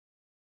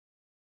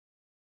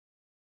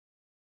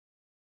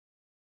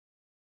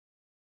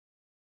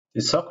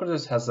The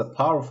Socrates has a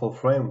powerful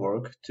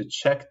framework to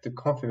check the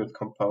configured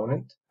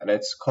component, and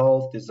it's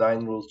called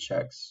design rule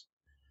checks.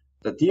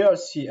 The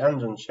DRC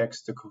engine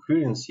checks the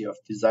coherency of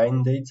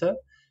design data.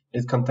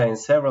 It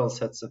contains several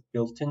sets of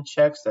built-in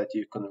checks that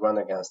you can run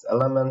against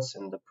elements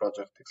in the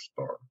Project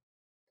Explorer.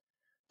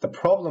 The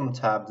Problem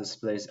tab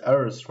displays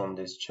errors from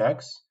these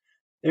checks.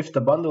 If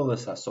the bundle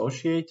is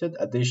associated,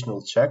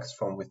 additional checks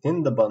from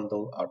within the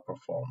bundle are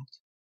performed.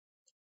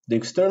 The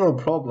External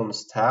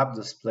Problems tab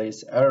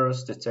displays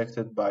errors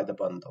detected by the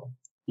bundle.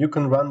 You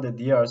can run the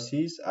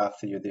DRCs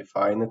after you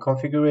define a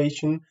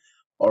configuration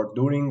or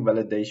during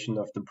validation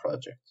of the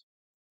project.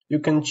 You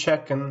can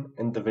check an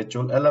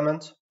individual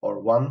element or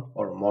one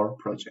or more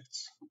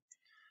projects.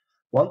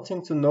 One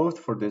thing to note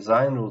for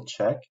design rule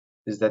check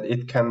is that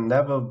it can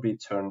never be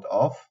turned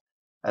off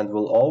and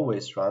will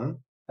always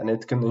run, and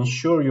it can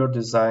ensure your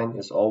design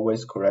is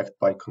always correct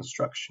by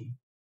construction.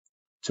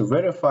 To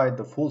verify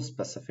the full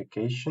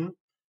specification,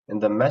 in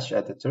the Mesh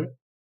editor,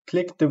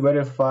 click the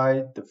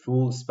Verify the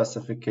Full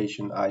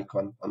Specification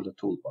icon on the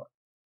toolbar.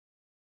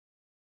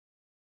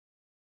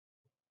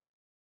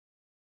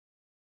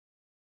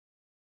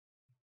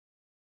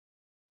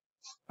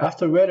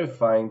 After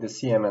verifying the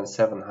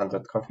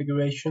CMN-700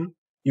 configuration,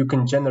 you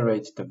can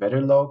generate the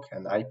Verilog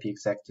and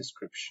IPexec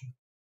description.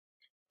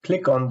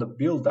 Click on the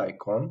Build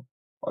icon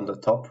on the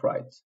top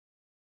right.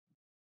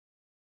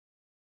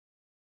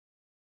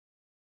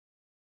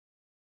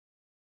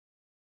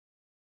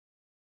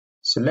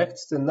 Select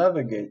the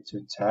Navigate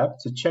to tab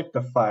to check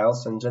the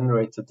files and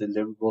generate the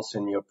deliverables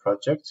in your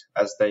project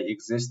as they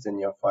exist in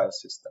your file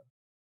system.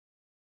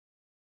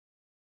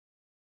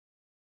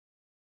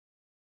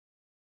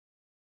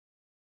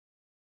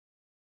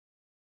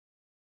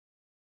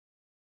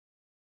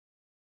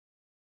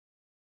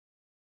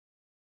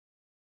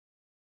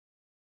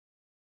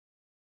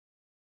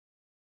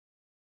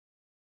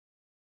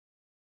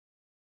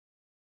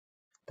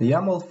 The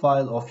YAML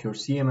file of your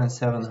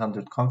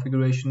CMN-700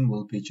 configuration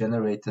will be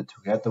generated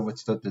together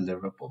with the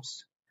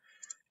deliverables.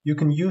 You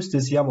can use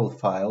this YAML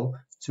file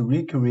to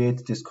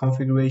recreate this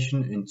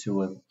configuration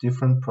into a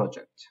different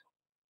project.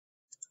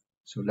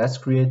 So let's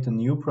create a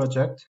new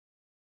project.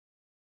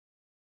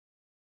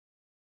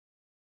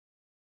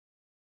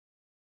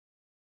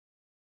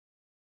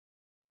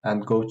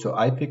 And go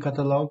to IP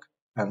catalog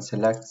and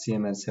select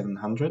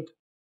CMN-700.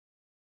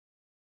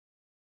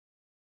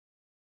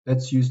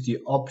 Let's use the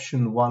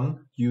option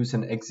 1, use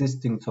an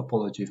existing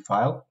topology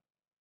file.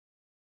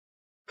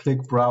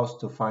 Click Browse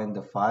to find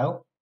the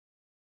file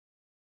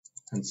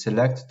and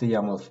select the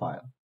YAML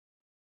file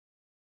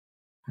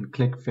and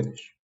click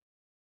Finish.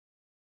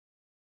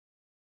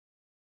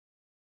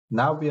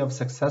 Now we have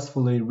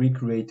successfully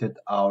recreated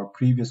our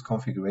previous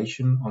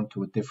configuration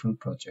onto a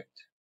different project.